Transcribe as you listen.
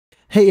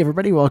Hey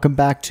everybody, welcome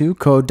back to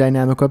Code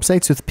Dynamic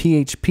Websites with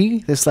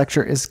PHP. This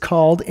lecture is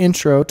called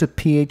Intro to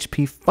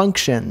PHP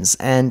Functions,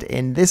 and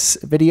in this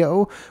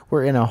video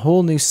we're in a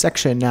whole new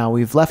section now.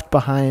 We've left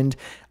behind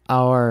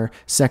our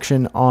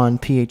section on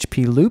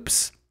PHP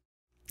loops,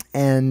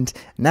 and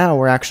now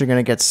we're actually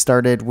going to get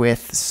started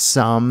with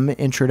some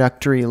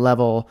introductory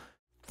level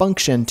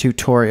function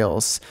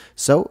tutorials.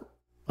 So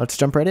let's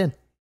jump right in.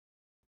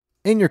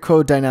 In your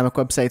Code Dynamic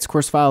Websites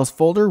course files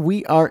folder,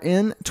 we are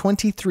in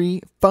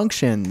 23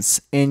 functions.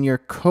 In your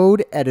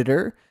code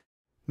editor,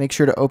 make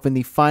sure to open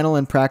the final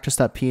and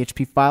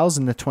practice.php files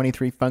in the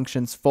 23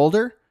 functions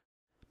folder.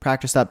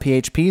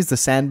 Practice.php is the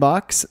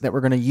sandbox that we're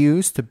going to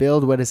use to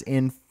build what is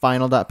in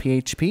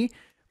final.php.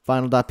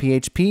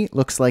 Final.php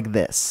looks like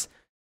this.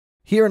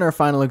 Here in our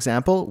final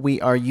example,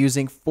 we are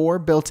using 4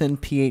 built-in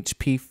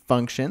PHP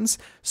functions: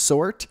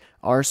 sort,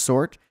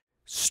 rsort,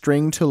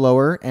 string to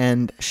lower,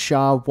 and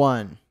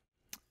SHA1.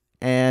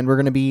 And we're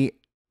going to be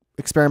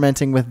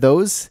experimenting with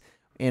those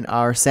in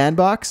our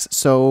sandbox.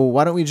 So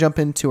why don't we jump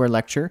into our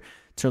lecture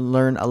to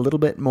learn a little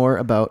bit more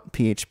about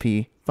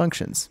PHP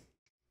functions.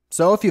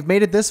 So if you've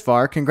made it this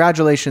far,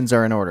 congratulations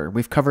are in order.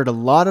 We've covered a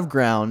lot of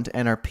ground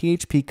and our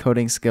PHP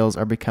coding skills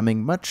are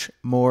becoming much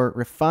more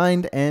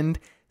refined and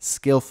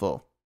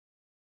skillful.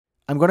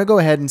 I'm going to go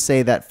ahead and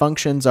say that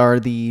functions are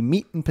the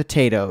meat and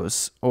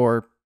potatoes,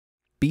 or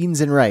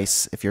beans and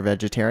rice if you're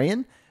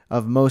vegetarian,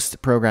 of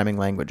most programming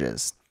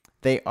languages.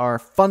 They are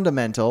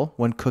fundamental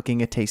when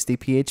cooking a tasty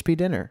PHP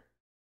dinner.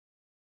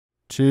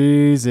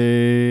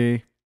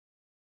 Cheesy.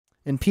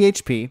 In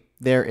PHP,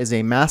 there is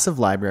a massive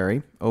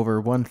library,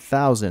 over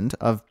 1,000,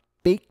 of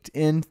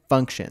baked-in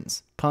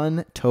functions,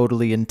 pun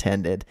totally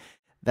intended,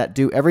 that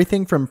do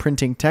everything from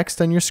printing text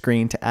on your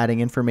screen to adding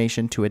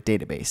information to a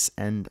database,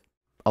 and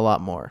a lot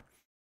more.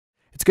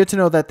 It's good to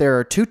know that there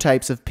are 2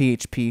 types of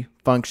PHP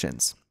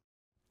functions: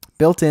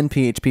 built-in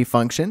PHP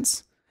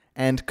functions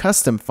and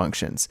custom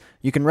functions.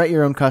 You can write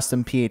your own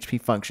custom PHP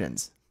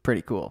functions.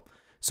 Pretty cool.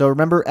 So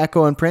remember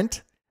echo and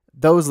print?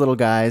 Those little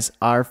guys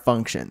are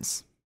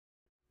functions.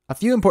 A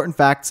few important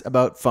facts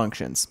about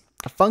functions.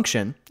 A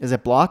function is a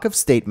block of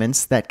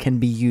statements that can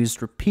be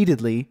used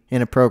repeatedly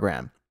in a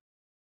program.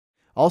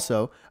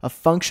 Also, a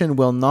function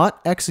will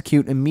not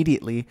execute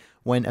immediately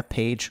when a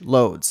page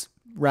loads.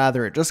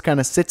 Rather, it just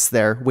kind of sits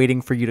there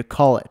waiting for you to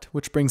call it,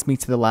 which brings me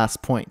to the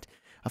last point.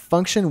 A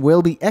function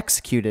will be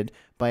executed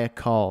by a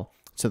call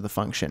to the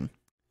function,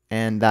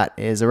 and that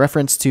is a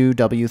reference to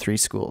W3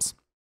 schools.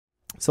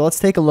 So let's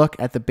take a look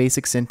at the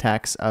basic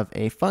syntax of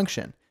a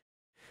function.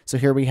 So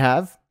here we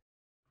have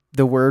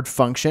the word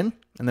function,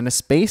 and then a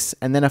space,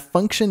 and then a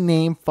function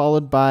name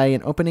followed by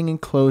an opening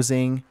and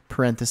closing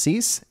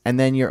parentheses, and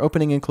then your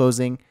opening and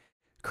closing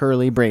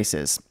curly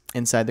braces.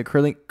 Inside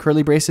the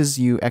curly braces,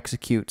 you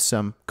execute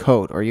some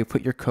code, or you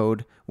put your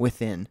code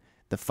within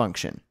the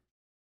function.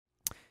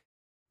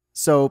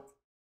 So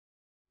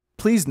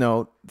please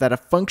note that a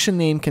function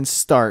name can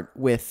start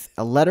with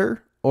a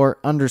letter or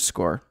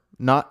underscore,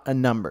 not a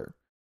number.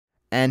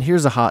 And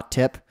here's a hot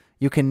tip.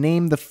 You can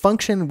name the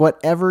function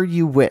whatever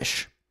you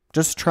wish.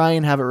 Just try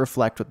and have it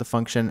reflect what the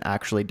function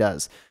actually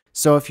does.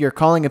 So if you're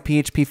calling a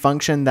PHP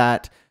function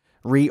that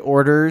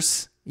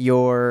reorders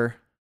your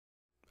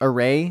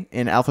array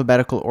in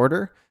alphabetical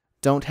order,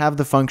 don't have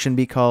the function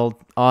be called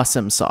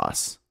awesome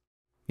sauce.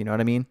 You know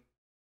what I mean?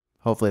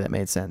 Hopefully that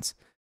made sense.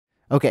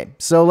 Okay,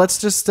 so let's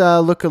just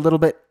look a little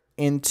bit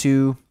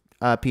into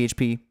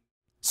PHP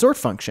Sort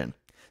Function.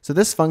 So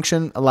this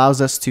function allows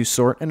us to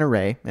sort an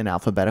array in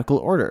alphabetical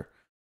order.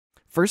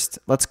 First,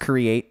 let's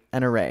create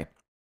an array.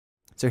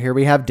 So here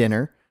we have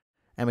dinner,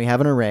 and we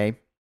have an array,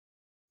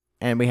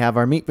 and we have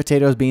our meat,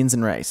 potatoes, beans,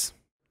 and rice,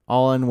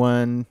 all in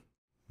one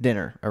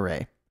dinner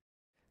array.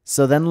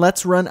 So then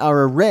let's run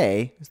our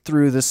array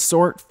through the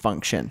sort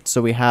function.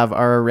 So we have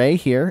our array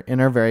here in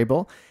our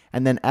variable,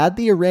 and then add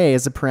the array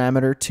as a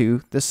parameter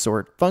to the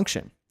sort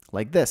function,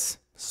 like this: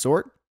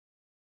 sort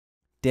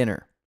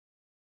dinner.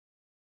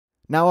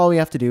 Now all we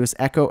have to do is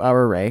echo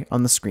our array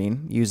on the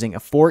screen using a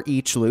for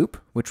each loop,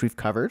 which we've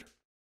covered,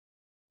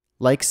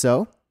 like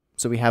so.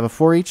 So we have a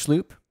for each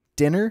loop,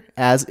 dinner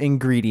as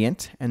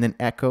ingredient, and then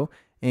echo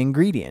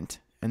ingredient,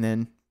 and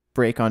then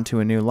break onto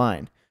a new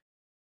line.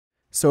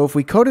 So if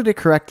we coded it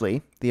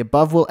correctly, the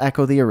above will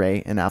echo the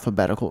array in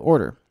alphabetical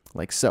order,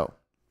 like so: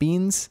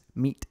 beans,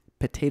 meat,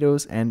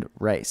 potatoes, and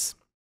rice.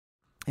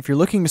 If you're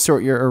looking to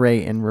sort your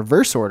array in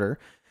reverse order,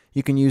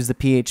 you can use the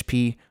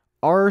PHP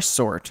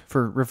rsort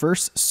for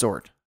reverse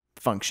sort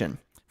function.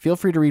 Feel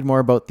free to read more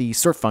about the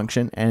sort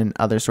function and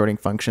other sorting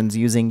functions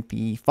using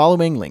the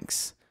following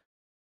links.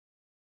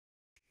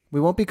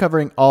 We won't be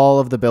covering all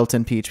of the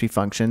built-in PHP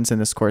functions in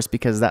this course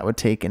because that would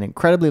take an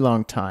incredibly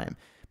long time.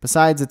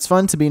 Besides, it's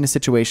fun to be in a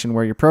situation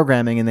where you're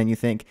programming and then you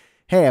think,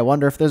 hey, I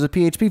wonder if there's a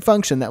PHP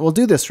function that will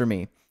do this for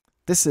me.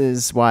 This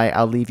is why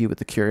I'll leave you with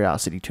the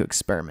curiosity to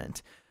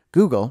experiment.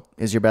 Google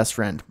is your best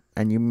friend,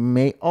 and you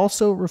may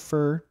also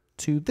refer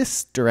to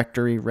this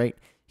directory right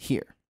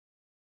here.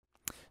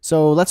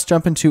 So let's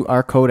jump into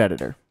our code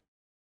editor.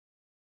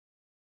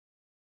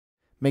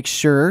 Make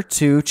sure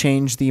to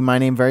change the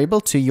myname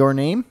variable to your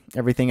name.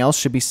 Everything else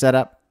should be set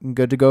up and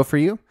good to go for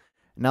you.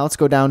 Now let's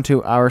go down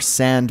to our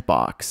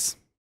sandbox.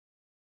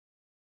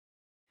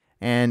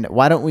 And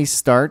why don't we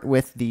start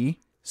with the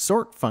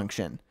sort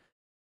function?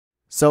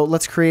 So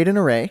let's create an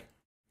array,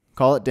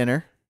 call it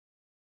dinner.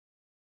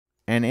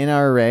 And in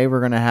our array, we're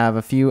going to have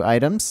a few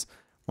items.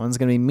 One's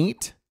going to be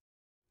meat.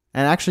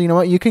 And actually, you know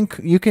what? You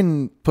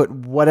can put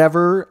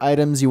whatever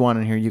items you want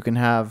in here. You can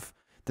have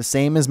the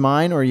same as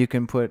mine, or you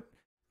can put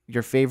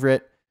your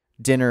favorite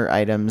dinner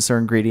items or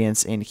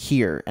ingredients in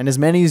here, and as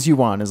many as you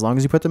want, as long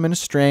as you put them in a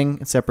string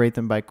and separate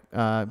them by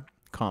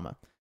comma.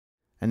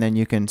 And then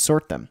you can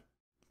sort them.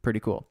 Pretty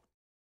cool.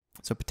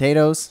 So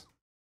potatoes,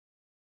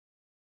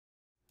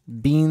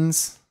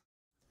 beans,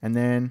 and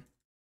then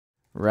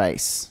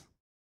rice.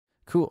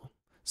 Cool.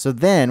 So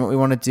then what we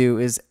want to do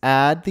is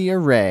add the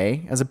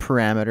array as a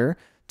parameter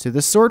to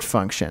the sort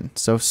function.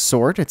 So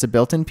sort, it's a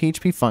built-in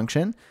PHP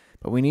function,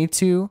 but we need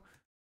to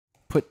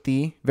put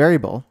the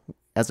variable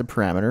as a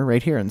parameter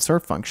right here in the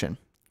sort function.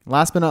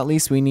 Last but not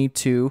least, we need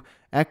to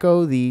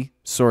echo the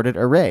sorted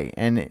array.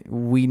 And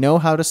we know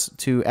how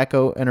to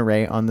echo an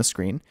array on the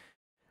screen.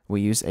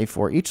 We use a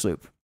for each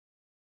loop.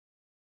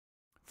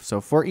 So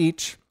for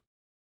each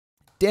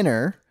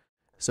dinner,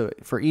 so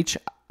for each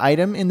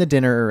item in the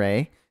dinner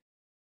array,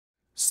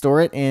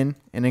 store it in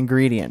an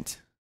ingredient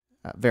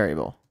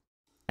variable.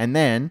 And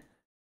then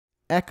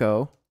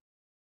echo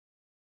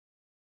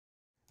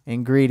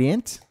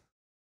ingredient,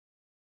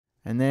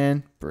 and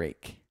then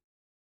break.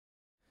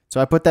 So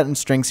I put that in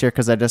strings here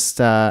because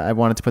I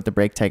wanted to put the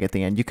break tag at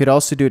the end. You could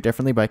also do it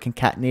differently by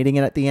concatenating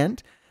it at the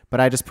end, but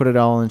I just put it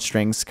all in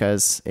strings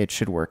because it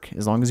should work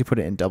as long as you put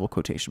it in double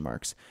quotation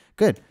marks.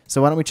 Good.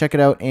 So why don't we check it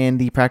out in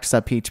the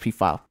practice.php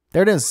file.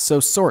 There it is. So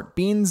sort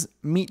beans,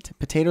 meat,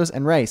 potatoes,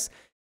 and rice.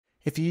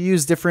 If you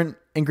use different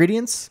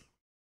ingredients,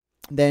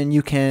 then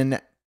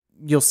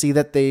you'll see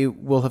that they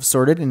will have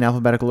sorted in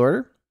alphabetical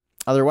order.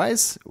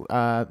 Otherwise,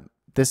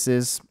 this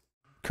is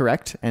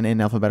correct and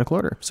in alphabetical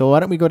order. So why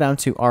don't we go down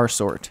to our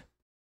sort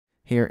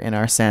here in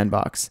our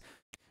sandbox.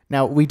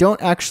 Now we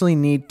don't actually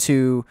need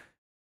to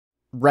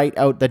write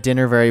out the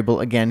dinner variable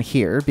again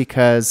here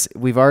because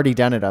we've already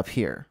done it up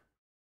here.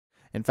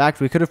 In fact,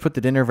 we could have put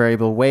the dinner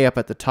variable way up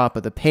at the top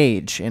of the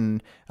page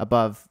and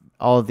above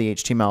all of the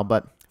HTML,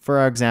 but for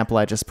our example,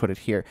 I just put it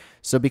here.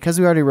 So because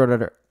we already wrote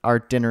out our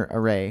dinner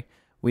array,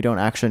 we don't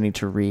actually need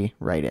to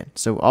rewrite it.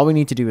 So all we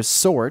need to do is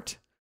sort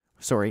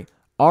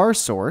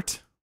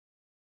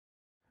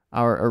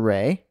our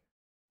array,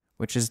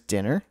 which is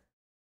dinner.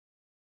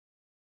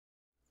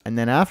 And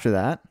then after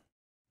that,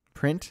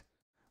 print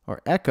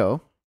or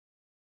echo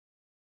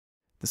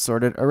the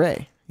sorted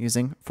array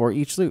using for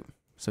each loop.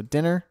 So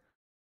dinner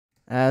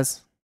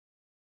as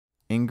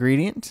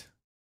ingredient,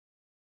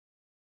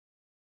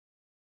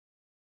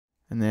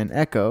 and then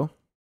echo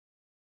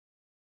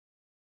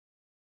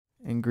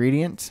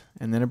ingredient,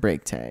 and then a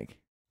break tag.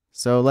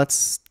 So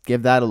let's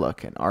give that a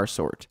look in our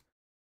sort.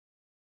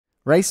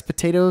 Rice,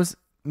 potatoes,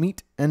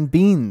 meat, and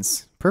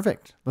beans.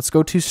 Perfect. Let's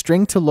go to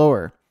string to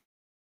lower.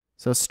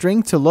 So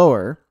string to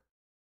lower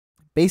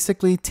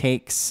basically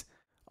takes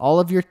all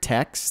of your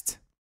text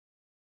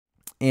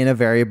in a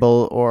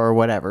variable or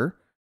whatever,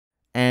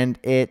 and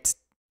it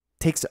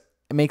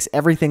makes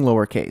everything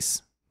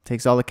lowercase.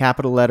 Takes all the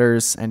capital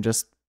letters and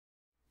just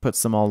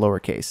puts them all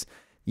lowercase.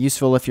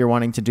 Useful if you're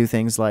wanting to do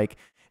things like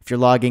if you're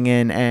logging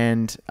in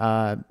and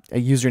a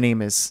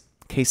username is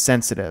case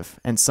sensitive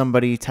and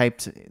somebody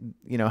typed,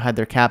 had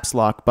their caps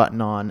lock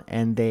button on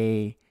and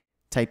they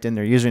typed in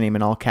their username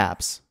in all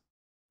caps.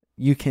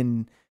 You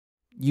can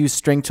use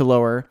string to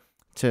lower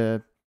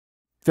to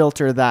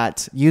filter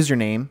that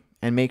username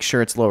and make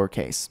sure it's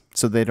lowercase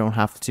so they don't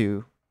have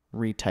to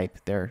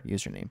retype their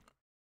username.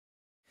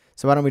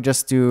 So why don't we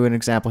just do an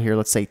example here?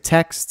 Let's say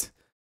text,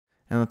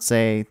 and let's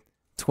say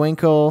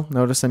twinkle.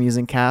 Notice I'm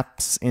using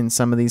caps in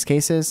some of these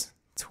cases.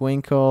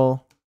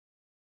 Twinkle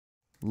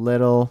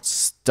little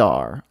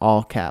star,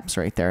 all caps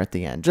right there at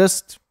the end,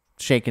 just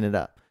shaking it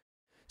up.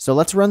 So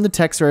let's run the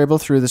text variable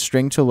through the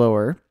string to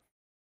lower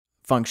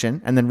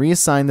function and then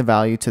reassign the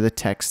value to the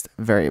text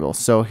variable.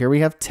 So here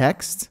we have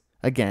text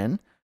again,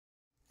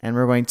 and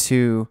we're going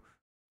to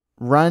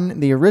run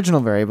the original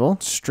variable,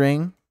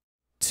 string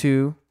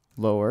to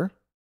lower,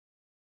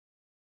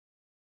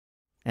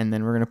 and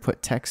then we're going to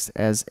put text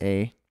as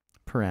a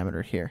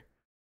parameter here.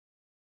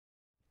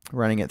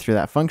 Running it through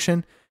that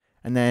function,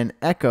 and then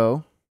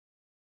echo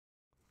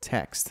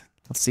text.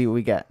 Let's see what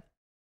we get.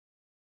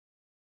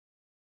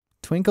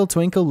 Twinkle,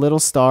 twinkle, little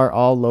star,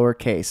 all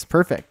lowercase.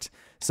 Perfect.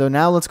 So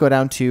now let's go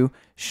down to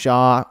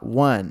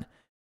SHA-1.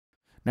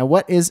 Now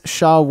what is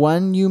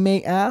SHA-1, you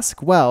may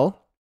ask?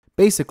 Well,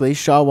 basically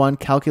SHA-1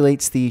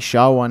 calculates the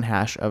SHA-1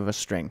 hash of a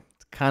string.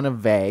 It's kind of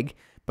vague,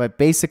 but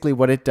basically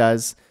what it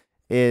does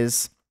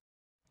is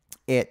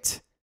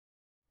it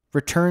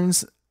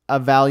returns a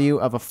value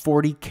of a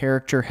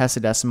 40-character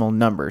hexadecimal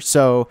number.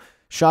 So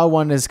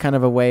SHA-1 is kind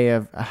of a way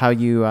of how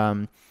you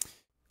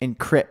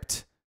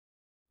encrypt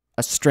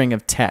a string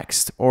of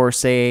text, or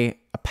say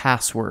a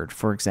password,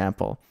 for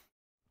example.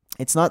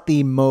 It's not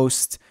the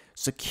most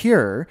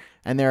secure,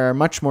 and there are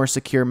much more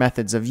secure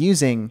methods of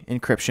using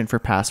encryption for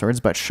passwords,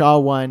 but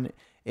SHA-1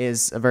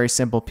 is a very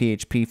simple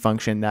PHP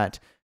function that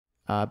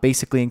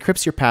basically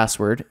encrypts your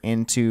password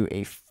into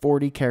a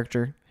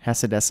 40-character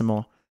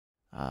hexadecimal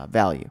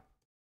value.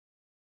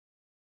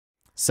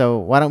 So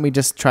why don't we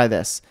just try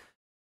this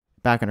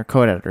back in our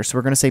code editor. So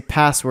we're going to say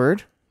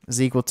password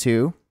is equal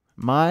to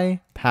my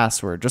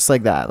password, just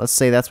like that. Let's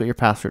say that's what your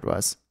password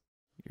was.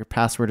 Your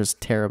password is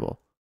terrible.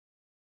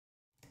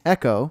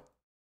 Echo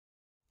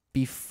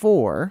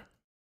before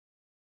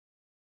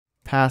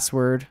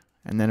password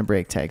and then a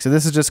break tag. So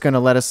this is just going to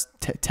let us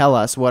tell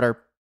us what our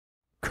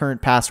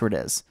current password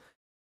is.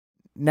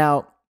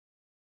 Now,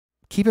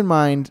 keep in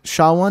mind,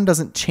 SHA-1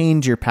 doesn't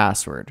change your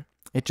password.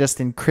 It just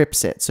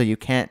encrypts it, so you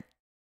can't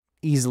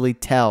easily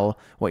tell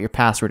what your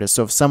password is.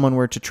 So if someone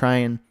were to try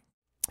and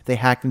they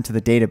hacked into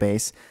the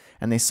database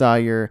and they saw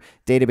your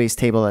database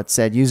table that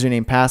said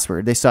username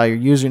password, they saw your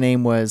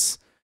username was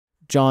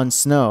Jon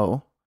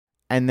Snow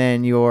and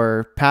then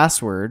your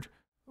password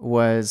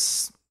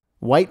was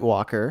White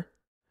Walker,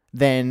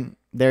 then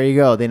there you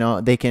go. They know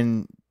they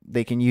can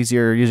use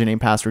your username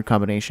password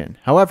combination.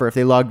 However, if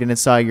they logged in and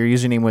saw your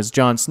username was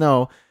Jon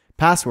Snow,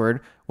 password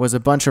was a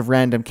bunch of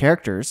random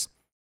characters,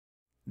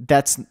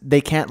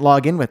 they can't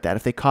log in with that.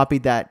 If they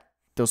copied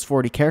those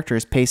 40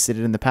 characters, pasted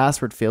it in the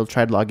password field,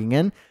 tried logging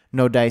in,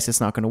 no dice,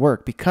 it's not going to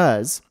work,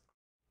 because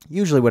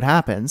usually what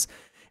happens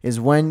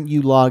is when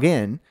you log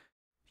in,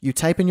 you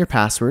type in your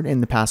password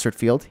in the password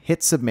field,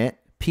 hit submit,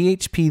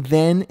 PHP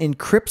then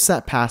encrypts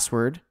that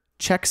password,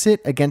 checks it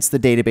against the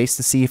database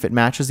to see if it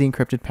matches the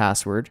encrypted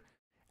password,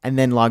 and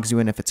then logs you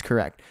in if it's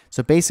correct.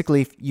 So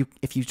basically,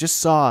 if you just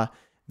saw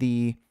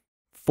the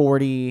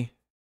 40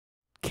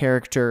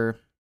 character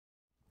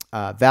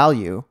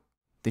value,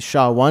 the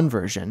SHA-1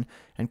 version,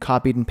 and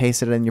copied and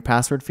pasted it in your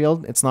password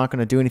field, it's not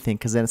going to do anything,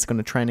 because then it's going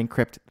to try and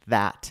encrypt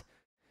that.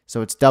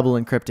 So it's double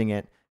encrypting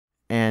it,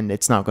 and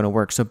it's not going to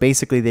work. So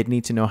basically, they'd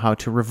need to know how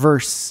to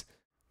reverse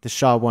the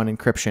SHA-1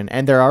 encryption.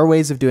 And there are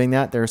ways of doing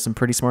that. There are some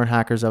pretty smart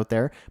hackers out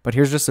there. But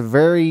here's just a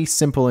very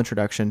simple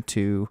introduction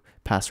to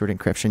password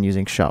encryption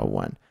using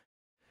SHA-1.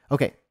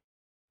 Okay,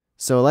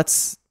 so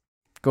let's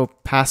go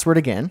password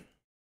again.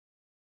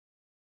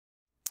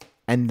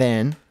 And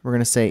then we're going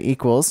to say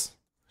equals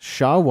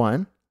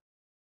SHA-1.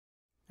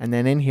 And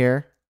then in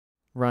here,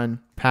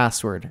 run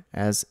password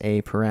as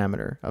a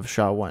parameter of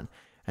SHA-1.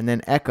 And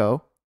then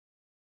echo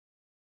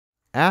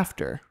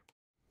after,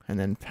 and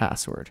then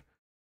password.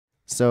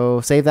 So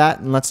save that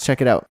and let's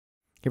check it out.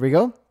 Here we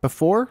go.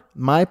 Before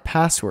my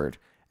password,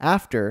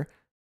 after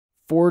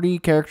 40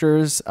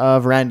 characters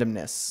of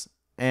randomness.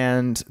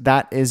 And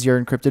that is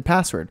your encrypted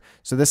password.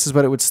 So this is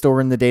what it would store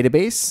in the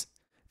database,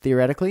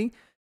 theoretically.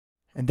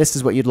 And this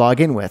is what you'd log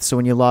in with. So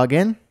when you log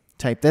in,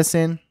 type this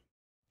in,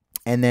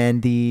 and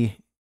then the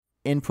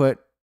input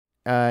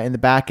in the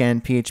back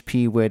end,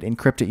 PHP would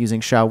encrypt it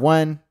using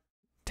SHA-1,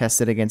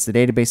 test it against the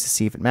database to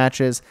see if it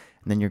matches,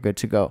 and then you're good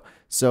to go.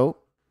 So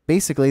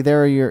basically,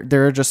 there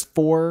are just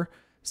 4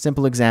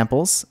 simple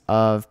examples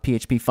of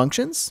PHP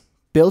functions,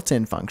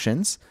 built-in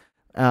functions,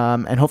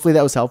 and hopefully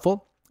that was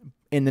helpful.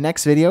 In the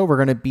next video, we're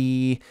going to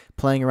be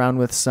playing around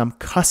with some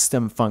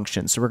custom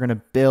functions. So we're going to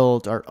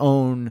build our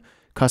own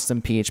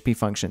custom PHP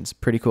functions.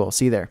 Pretty cool.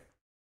 See you there.